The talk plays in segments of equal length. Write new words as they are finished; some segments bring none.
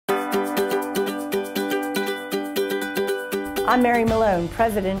I'm Mary Malone,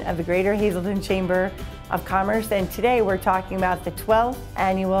 President of the Greater Hazleton Chamber of Commerce, and today we're talking about the 12th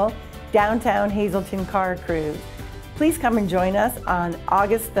annual Downtown Hazleton Car Cruise. Please come and join us on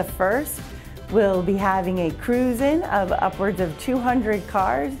August the 1st. We'll be having a cruise-in of upwards of 200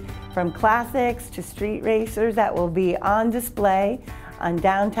 cars, from classics to street racers, that will be on display on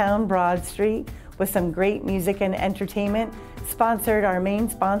downtown Broad Street with some great music and entertainment. Our main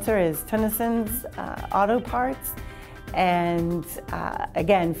sponsor is Tunnisson's Auto Parts. And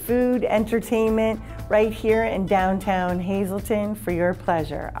again, food, entertainment right here in downtown Hazleton for your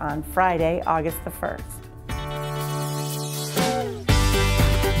pleasure on Friday, August the 1st.